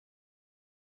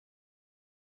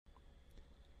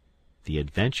The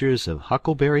Adventures of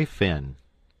Huckleberry Finn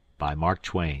by Mark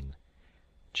Twain.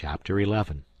 Chapter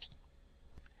 11.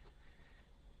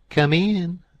 "Come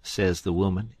in," says the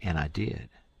woman, and I did.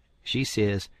 She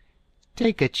says,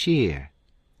 "Take a cheer."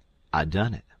 I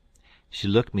done it. She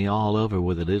looked me all over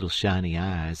with her little shiny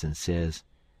eyes and says,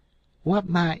 "What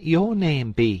might your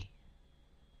name be?"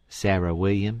 "Sarah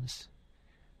Williams."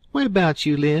 "Whereabouts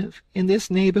you live? In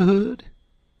this neighborhood?"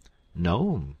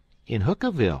 "No, in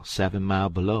Hookerville, 7 mile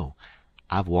below.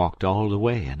 I've walked all the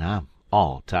way, and I'm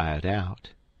all tired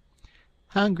out."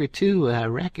 "Hungry, too, I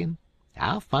reckon.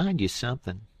 I'll find you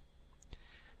something."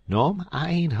 "No'm, I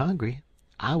ain't hungry.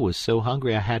 I was so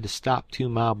hungry I had to stop 2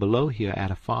 mile below here at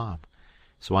a farm,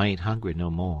 so I ain't hungry no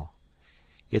more.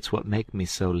 It's what make me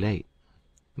so late.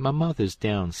 My mother's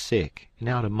down sick, and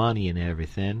out of money and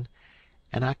everything,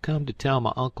 and I come to tell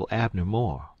my Uncle Abner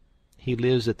Moore. He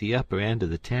lives at the upper end of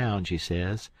the town, she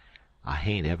says. I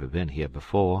hain't ever been here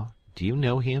before. Do you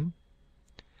know him?"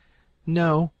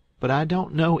 "No, but I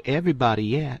don't know everybody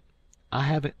yet. I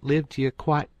haven't lived here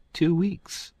quite 2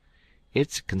 weeks.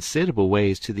 It's a considerable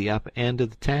ways to the upper end of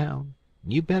the town.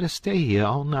 You better stay here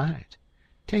all night.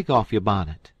 Take off your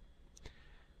bonnet."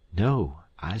 "No,"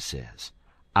 I says.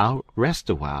 "I'll rest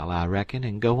a while, I reckon,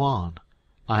 and go on.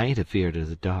 I ain't afeard of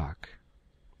the dark."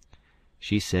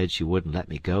 She said she wouldn't let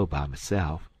me go by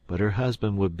myself, but her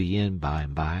husband would be in by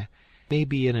and by,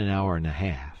 maybe in an hour and a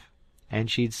half, and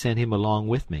she'd send him along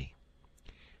with me.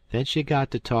 Then she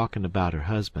got to talking about her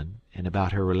husband, and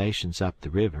about her relations up the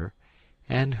river,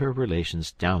 and her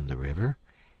relations down the river,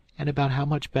 and about how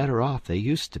much better off they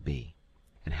used to be,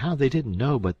 and how they didn't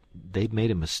know but they'd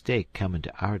made a mistake comin'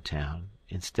 to our town,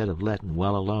 instead of lettin'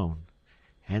 well alone,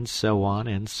 and so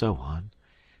on,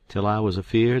 till I was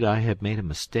afeard I had made a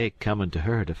mistake comin' to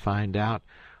her to find out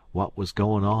what was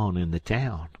goin' on in the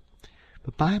town.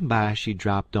 But by and by she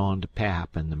dropped on to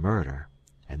Pap and the murder,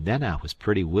 and then I was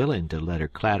pretty willin' to let her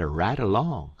clatter right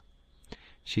along.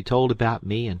 She told about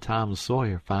me and Tom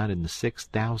Sawyer findin' the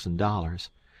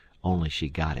 $6,000, only she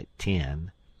got it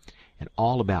 10, and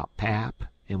all about Pap,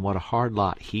 and what a hard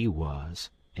lot he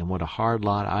was, and what a hard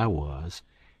lot I was,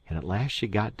 and at last she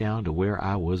got down to where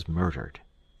I was murdered.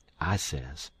 I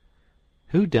says,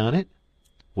 "Who done it?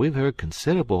 We've heard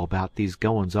considerable about these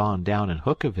goin's on down in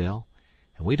Hookerville,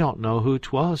 and we don't know who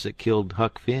 'twas that killed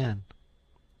Huck Finn."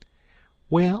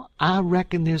 "Well, I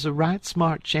reckon there's a right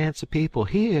smart chance of people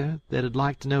here that'd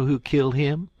like to know who killed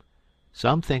him.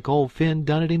 Some think old Finn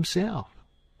done it himself."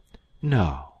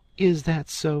 "No, is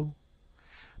that so?"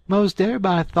 "Most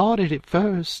everybody thought it at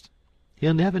first.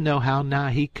 He'll never know how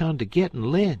nigh he come to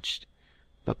gettin' lynched.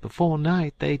 But before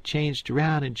night they changed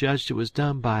around and judged it was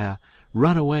done by a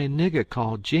runaway nigger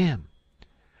called Jim.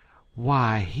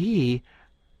 Why, he—"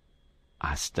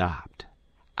 I stopped.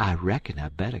 I reckon I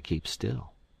better keep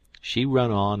still. She run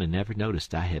on and never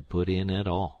noticed I had put in at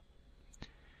all.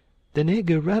 "The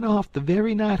nigger run off the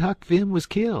very night Huck Finn was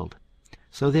killed.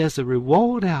 So there's a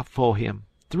reward out for him,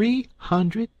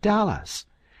 $300.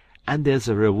 And there's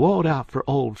a reward out for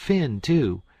old Finn,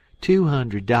 too,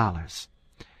 $200.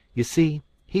 You see,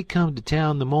 he come to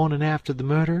town the mornin' after the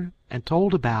murder and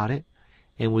told about it,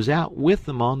 and was out with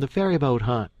them on the ferryboat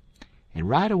hunt, and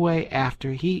right away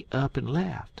after he up and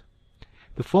left.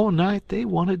 Before night they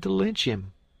wanted to lynch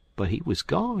him, but he was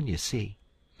gone, you see.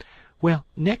 Well,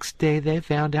 next day they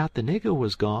found out the nigger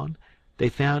was gone. They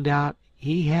found out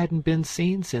he hadn't been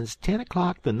seen since 10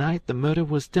 o'clock the night the murder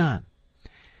was done.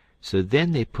 So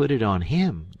then they put it on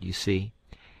him, you see,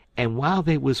 and while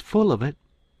they was full of it,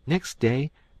 next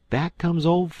day back comes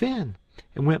old Finn,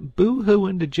 and went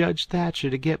boo-hooing to Judge Thatcher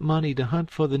to get money to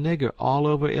hunt for the nigger all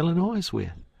over Illinois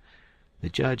with. The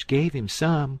judge gave him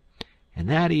some, and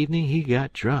that evening he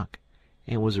got drunk,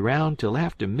 and was around till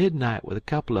after midnight with a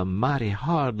couple of mighty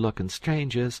hard-looking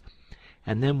strangers,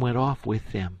 and then went off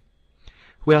with them.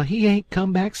 Well, he ain't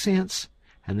come back since,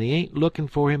 and they ain't looking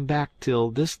for him back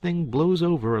till this thing blows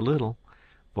over a little,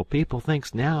 for people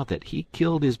thinks now that he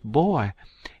killed his boy,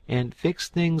 and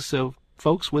fixed things so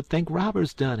folks would think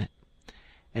robbers done it,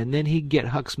 and then he'd get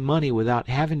Huck's money without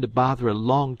having to bother a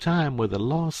long time with a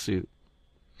lawsuit.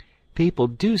 People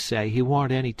do say he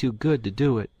warn't any too good to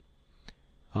do it.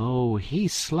 Oh,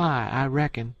 he's sly, I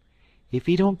reckon. If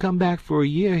he don't come back for a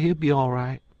year, he'll be all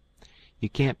right. You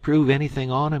can't prove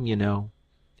anything on him, you know.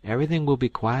 Everything will be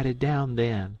quieted down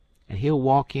then, and he'll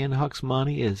walk in Huck's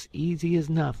money as easy as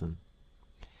nothing."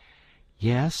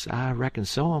 "Yes, I reckon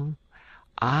so.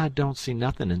 I don't see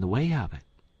nothing in the way of it.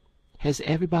 Has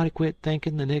everybody quit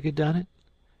thinking the nigger done it?"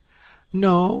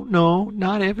 No,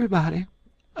 not everybody.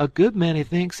 A good many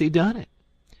thinks he done it.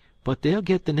 But they'll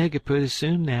get the nigger pretty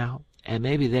soon now, and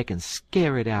maybe they can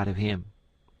scare it out of him."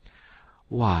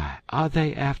 Why, are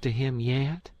they after him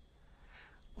yet?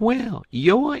 Well,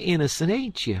 you're innocent,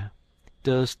 ain't you?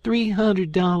 Does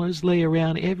 $300 lay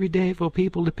around every day for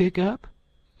people to pick up?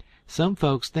 Some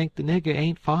folks think the nigger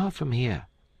ain't far from here.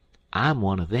 I'm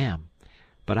one of them,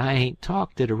 but I ain't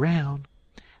talked it around.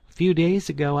 A few days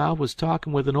ago I was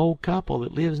talking with an old couple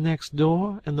that lives next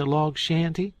door in the log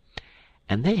shanty,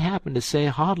 and they happened to say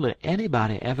hardly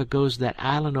anybody ever goes to that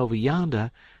island over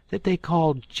yonder that they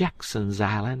call Jackson's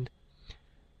Island.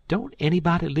 Don't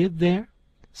anybody live there?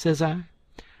 Says I.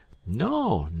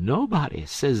 No, nobody,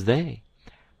 says they.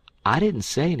 I didn't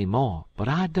say any more, but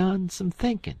I done some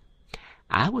thinking.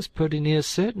 I was pretty near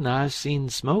certain I seen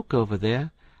smoke over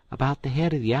there about the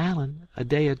head of the island a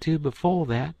day or two before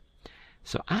that.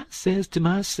 So I says to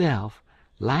myself,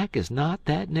 like as not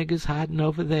that nigger's hiding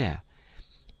over there.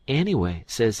 Anyway,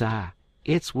 says I,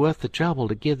 it's worth the trouble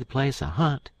to give the place a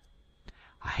hunt.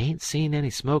 I ain't seen any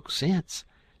smoke since,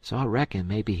 so I reckon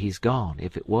maybe he's gone,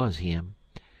 if it was him.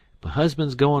 My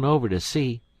husband's going over to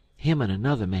see, him and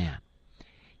another man.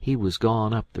 He was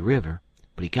gone up the river,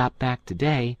 but he got back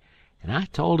today, and I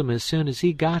told him as soon as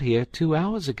he got here 2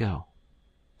 hours ago.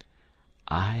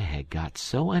 I had got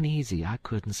so uneasy I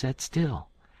couldn't set still.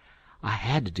 I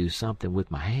had to do something with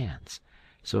my hands,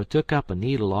 so I took up a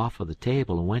needle off of the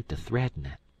table and went to threading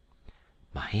it.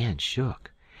 My hand shook,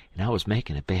 and I was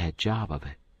making a bad job of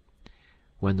it.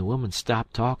 When the woman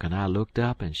stopped talking, I looked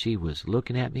up, and she was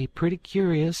looking at me pretty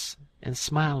curious and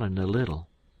smiling a little.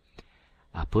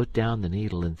 I put down the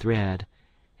needle and thread,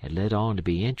 and led on to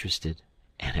be interested,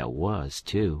 and I was,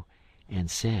 too, and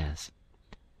says,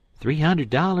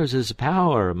 $300 is a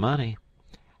power of money.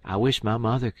 I wish my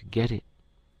mother could get it.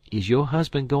 Is your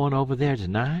husband going over there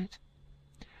tonight?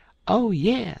 Oh,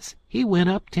 yes. He went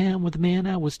uptown with the man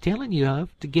I was telling you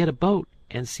of to get a boat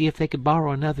and see if they could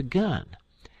borrow another gun.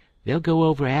 They'll go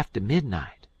over after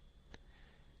midnight.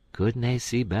 Couldn't they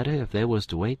see better if they was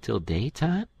to wait till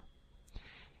daytime?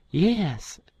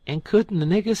 Yes, and couldn't the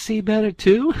nigger see better,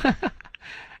 too?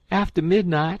 After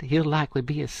midnight he'll likely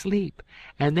be asleep,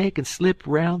 and they can slip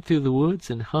round through the woods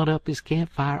and hunt up his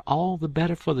campfire all the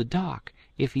better for the dark,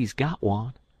 if he's got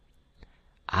one.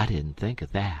 I didn't think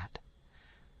of that.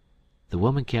 The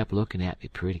woman kept looking at me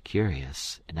pretty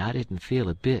curious, and I didn't feel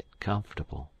a bit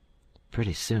comfortable.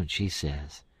 Pretty soon she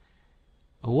says,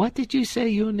 "What did you say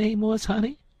your name was,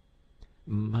 honey?"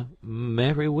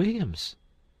 Mary Williams.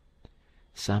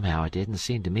 Somehow it didn't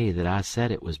seem to me that I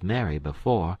said it was Mary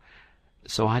before,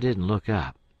 so I didn't look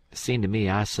up. It seemed to me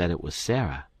I said it was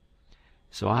Sarah.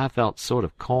 So I felt sort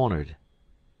of cornered,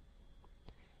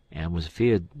 and was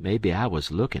feared maybe I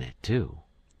was looking it, too.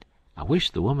 I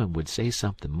wished the woman would say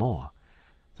something more.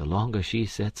 The longer she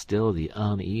sat still, the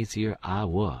uneasier I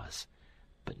was.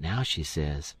 But now she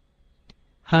says,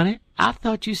 "Honey, I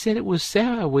thought you said it was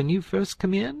Sarah when you first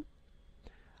come in."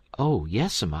 "Oh,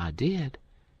 yes'm, I did.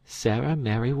 Sarah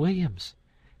Mary Williams.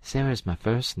 Sarah's my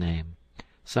first name.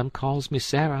 Some calls me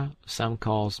Sarah, some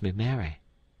calls me Mary."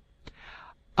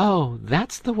 "Oh,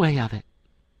 that's the way of it."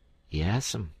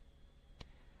 "Yes'm."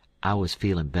 I was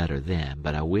feeling better then,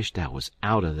 but I wished I was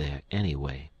out of there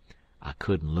anyway. I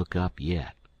couldn't look up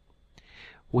yet.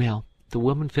 Well, the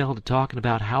woman fell to talking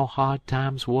about how hard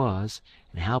times was,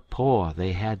 and how poor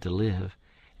they had to live,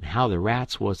 and how the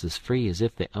rats was as free as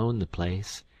if they owned the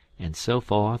place, and so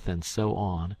forth and so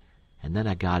on, and then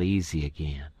I got easy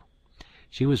again.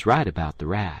 She was right about the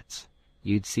rats.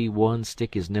 You'd see one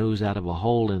stick his nose out of a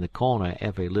hole in the corner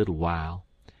every little while.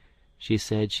 She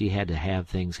said she had to have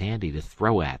things handy to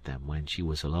throw at them when she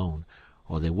was alone,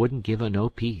 or they wouldn't give her no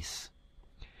peace.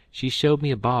 She showed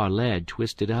me a bar of lead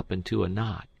twisted up into a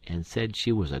knot, and said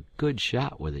she was a good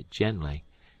shot with it generally,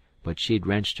 but she'd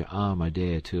wrenched her arm a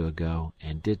day or two ago,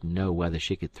 and didn't know whether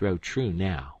she could throw true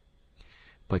now.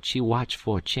 But she watched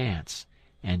for a chance,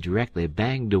 and directly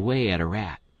banged away at a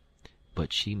rat.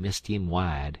 But she missed him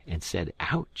wide, and said,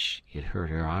 "Ouch!" it hurt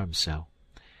her arm so.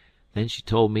 Then she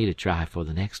told me to try for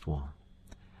the next one.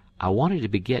 I wanted to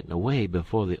be getting away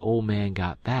before the old man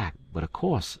got back, but of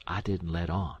course I didn't let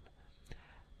on.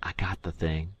 I got the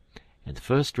thing, and the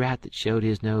first rat that showed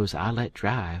his nose I let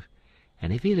drive,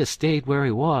 and if he'd have stayed where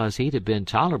he was, he'd have been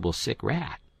tolerable sick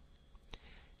rat.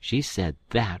 She said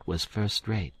that was first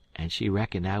rate, and she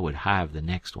reckoned I would hive the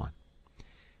next one.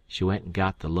 She went and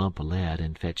got the lump of lead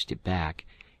and fetched it back,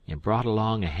 and brought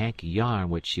along a hank of yarn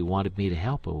which she wanted me to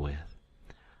help her with.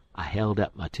 I held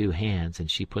up my two hands,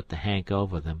 and she put the hank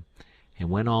over them,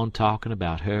 and went on talking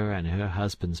about her and her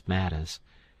husband's matters,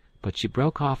 but she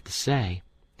broke off to say,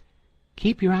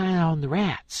 "Keep your eye on the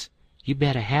rats. You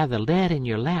better have the lead in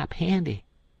your lap handy."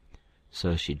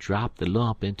 So she dropped the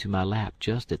lump into my lap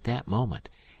just at that moment,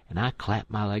 and I clapped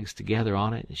my legs together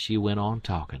on it, and she went on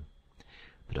talking.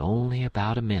 But only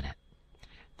about a minute.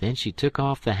 Then she took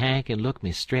off the hank and looked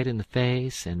me straight in the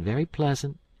face, and very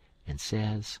pleasant, and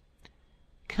says,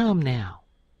 "Come now,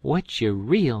 what's your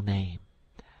real name?"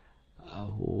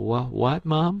 What,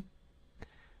 Mum?"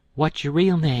 "What's your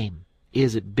real name?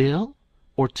 Is it Bill,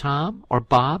 or Tom, or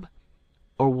Bob,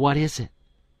 or what is it?"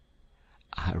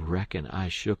 I reckon I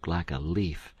shook like a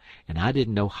leaf, and I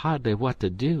didn't know hardly what to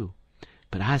do.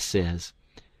 But I says,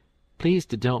 "Please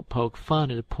to don't poke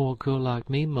fun at a poor girl like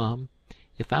me, Mum.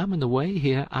 If I'm in the way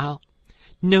here, I'll—"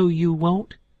 "No, you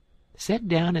won't. Set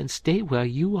down and stay where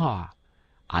you are.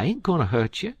 I ain't going to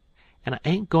hurt you, and I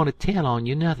ain't going to tell on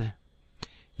you, nuther.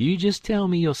 You just tell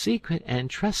me your secret and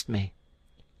trust me.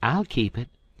 I'll keep it,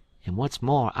 and what's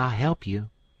more, I'll help you.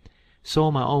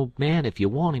 So'll my old man if you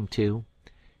want him to.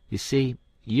 You see,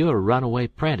 you're a runaway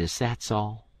 'prentice, that's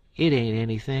all. It ain't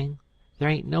anything. There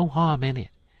ain't no harm in it.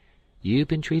 You've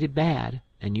been treated bad,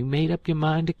 and you made up your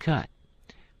mind to cut.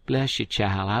 Bless you,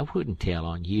 child, I wouldn't tell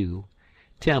on you.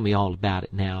 Tell me all about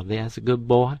it now, there's a good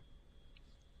boy."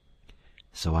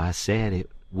 So I said it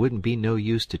wouldn't be no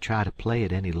use to try to play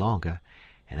it any longer,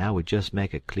 and I would just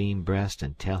make a clean breast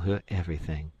and tell her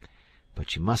everything, but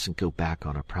she mustn't go back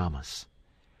on her promise.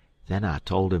 Then I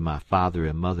told her my father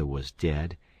and mother was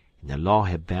dead, and the law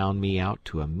had bound me out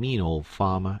to a mean old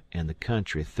farmer in the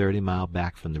country 30 mile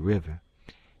back from the river,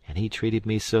 and he treated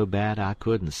me so bad I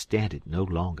couldn't stand it no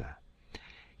longer.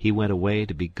 He went away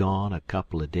to be gone a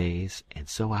couple of days, and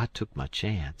so I took my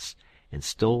chance and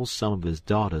stole some of his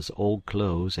daughter's old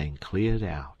clothes and cleared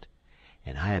out,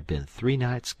 and I had been 3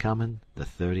 nights coming the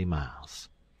 30 miles.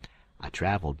 I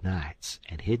traveled nights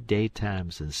and hid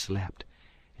daytimes and slept,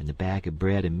 and the bag of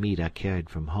bread and meat I carried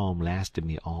from home lasted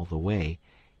me all the way,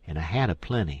 and I had a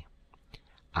plenty.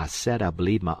 I said I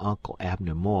believed my Uncle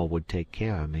Abner Moore would take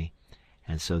care of me,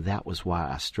 and so that was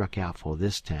why I struck out for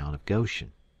this town of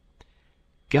Goshen.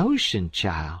 "Goshen,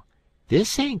 child?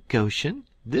 This ain't Goshen.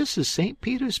 This is St.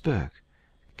 Petersburg.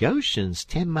 Goshen's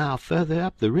 10 mile further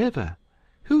up the river.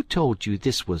 Who told you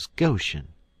this was Goshen?"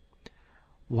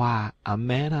 "Why, a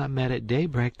man I met at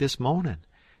daybreak this morning,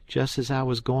 just as I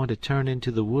was going to turn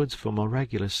into the woods for my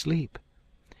regular sleep.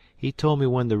 He told me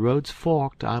when the roads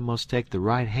forked I must take the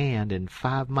right hand, and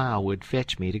 5 mile would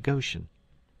fetch me to Goshen."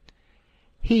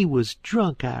 "He was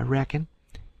drunk, I reckon.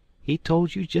 He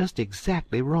told you just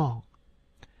exactly wrong."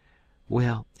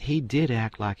 "Well, he did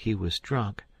act like he was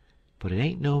drunk, but it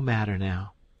ain't no matter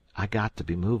now. I got to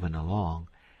be moving along.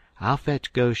 I'll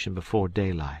fetch Goshen before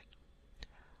daylight."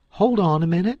 "Hold on a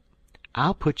minute.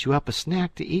 I'll put you up a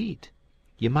snack to eat.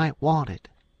 You might want it."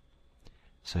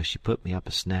 So she put me up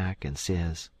a snack and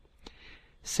says,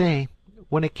 "Say,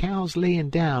 when a cow's layin'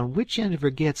 down, which end of her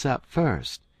gets up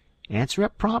first? Answer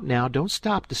up prompt now. Don't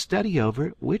stop to study over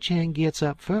it. Which end gets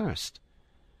up first?"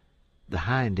 "The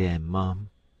hind end, Mum."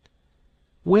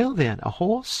 "Well, then, a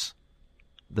horse?"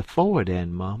 "The forward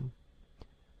end, Mum."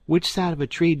 "Which side of a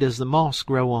tree does the moss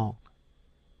grow on?"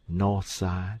 "North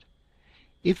side."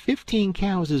 "If 15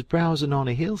 cows is browsing on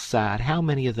a hillside, how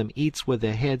many of them eats with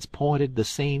their heads pointed the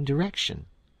same direction?"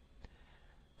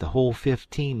 "The whole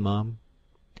 15, Mum."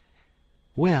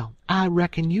 "Well, I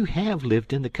reckon you have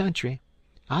lived in the country.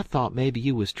 I thought maybe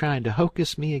you was trying to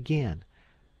hocus me again.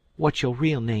 What's your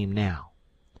real name now?"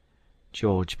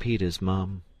 "George Peters,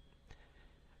 Mum."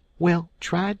 "Well,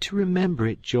 try to remember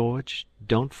it, George.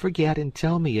 Don't forget and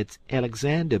tell me it's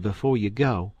Alexander before you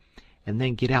go, and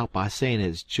then get out by saying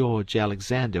it's George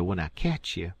Alexander when I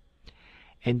catch you.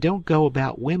 And don't go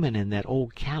about women in that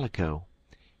old calico.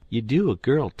 You do a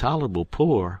girl tolerable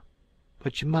poor,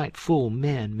 but you might fool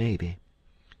men, maybe.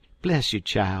 Bless you,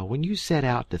 child, when you set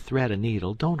out to thread a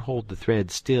needle, don't hold the thread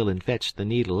still and fetch the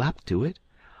needle up to it.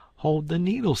 Hold the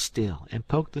needle still and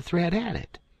poke the thread at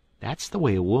it. That's the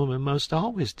way a woman most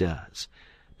always does,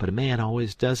 but a man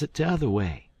always does it t'other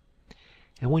way.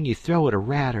 And when you throw at a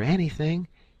rat or anything,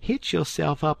 hitch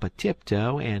yourself up a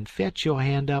tiptoe and fetch your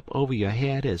hand up over your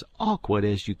head as awkward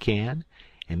as you can,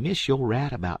 and miss your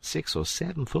rat about 6 or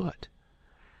 7 foot.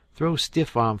 Throw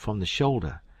stiff arm from the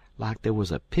shoulder, like there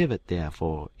was a pivot there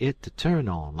for it to turn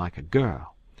on like a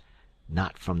girl.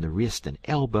 Not from the wrist and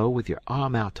elbow with your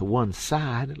arm out to one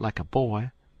side like a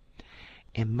boy.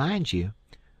 And mind you,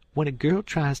 when a girl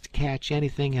tries to catch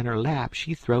anything in her lap,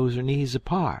 she throws her knees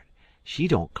apart. She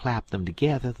don't clap them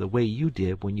together the way you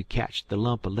did when you catched the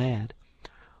lump of lead.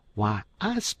 Why,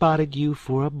 I spotted you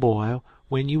for a boy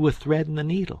when you were threading the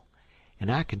needle,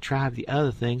 and I contrived the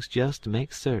other things just to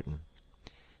make certain.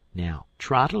 Now,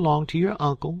 trot along to your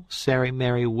uncle, Sary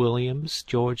Mary Williams,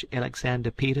 George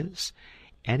Alexander Peters,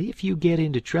 and if you get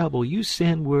into trouble, you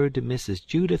send word to Mrs.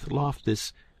 Judith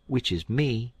Loftus which is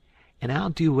me, and I'll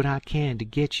do what I can to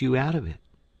get you out of it.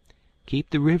 Keep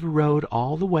the river road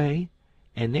all the way,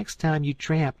 and next time you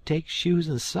tramp take shoes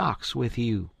and socks with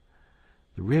you.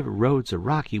 The river road's a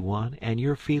rocky one, and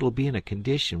your feet'll be in a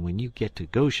condition when you get to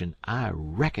Goshen, I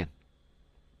reckon."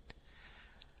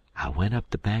 I went up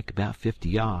the bank about 50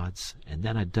 yards, and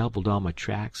then I doubled on my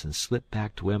tracks and slipped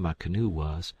back to where my canoe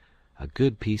was, a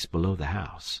good piece below the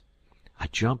house. I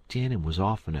jumped in and was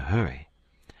off in a hurry.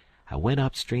 I went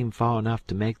upstream far enough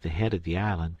to make the head of the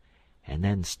island, and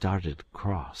then started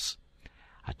across.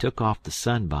 I took off the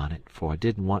sunbonnet, for I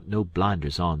didn't want no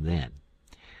blinders on then.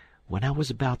 When I was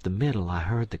about the middle, I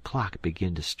heard the clock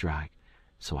begin to strike,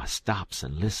 so I stops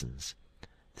and listens.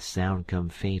 The sound come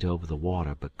faint over the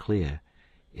water, but clear,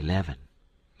 11.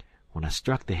 When I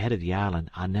struck the head of the island,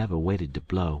 I never waited to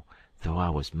blow, though I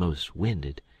was most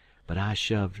winded, but I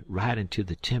shoved right into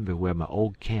the timber where my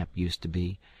old camp used to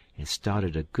be, and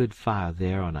started a good fire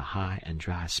there on a high and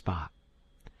dry spot.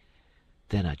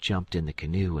 Then I jumped in the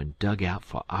canoe and dug out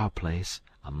for our place,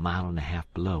 a mile and a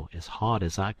half below, as hard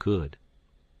as I could.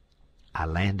 I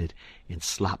landed and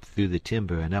slopped through the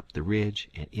timber and up the ridge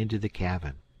and into the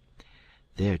cabin.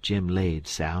 There Jim laid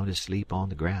sound asleep on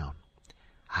the ground.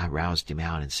 I roused him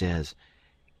out and says,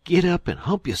 "Get up and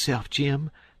hump yourself,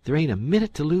 Jim. There ain't a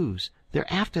minute to lose.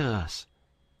 They're after us."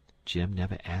 Jim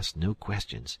never asked no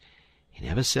questions. He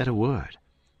never said a word,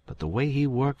 but the way he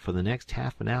worked for the next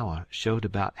half an hour showed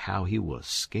about how he was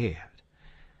scared.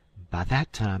 By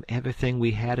that time everything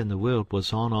we had in the world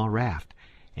was on our raft,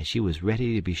 and she was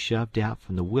ready to be shoved out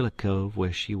from the willow cove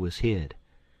where she was hid.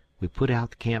 We put out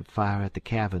the campfire at the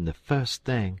cabin the first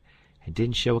thing, and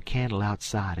didn't show a candle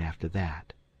outside after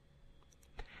that.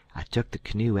 I took the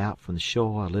canoe out from the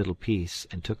shore a little piece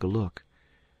and took a look,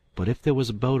 but if there was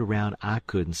a boat around I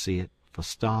couldn't see it, for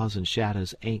stars and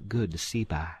shadows ain't good to see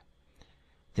by.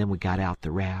 Then we got out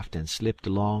the raft and slipped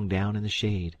along down in the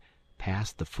shade,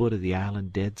 past the foot of the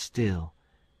island dead still,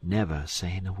 never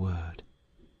saying a word.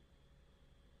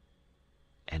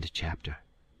 End of chapter.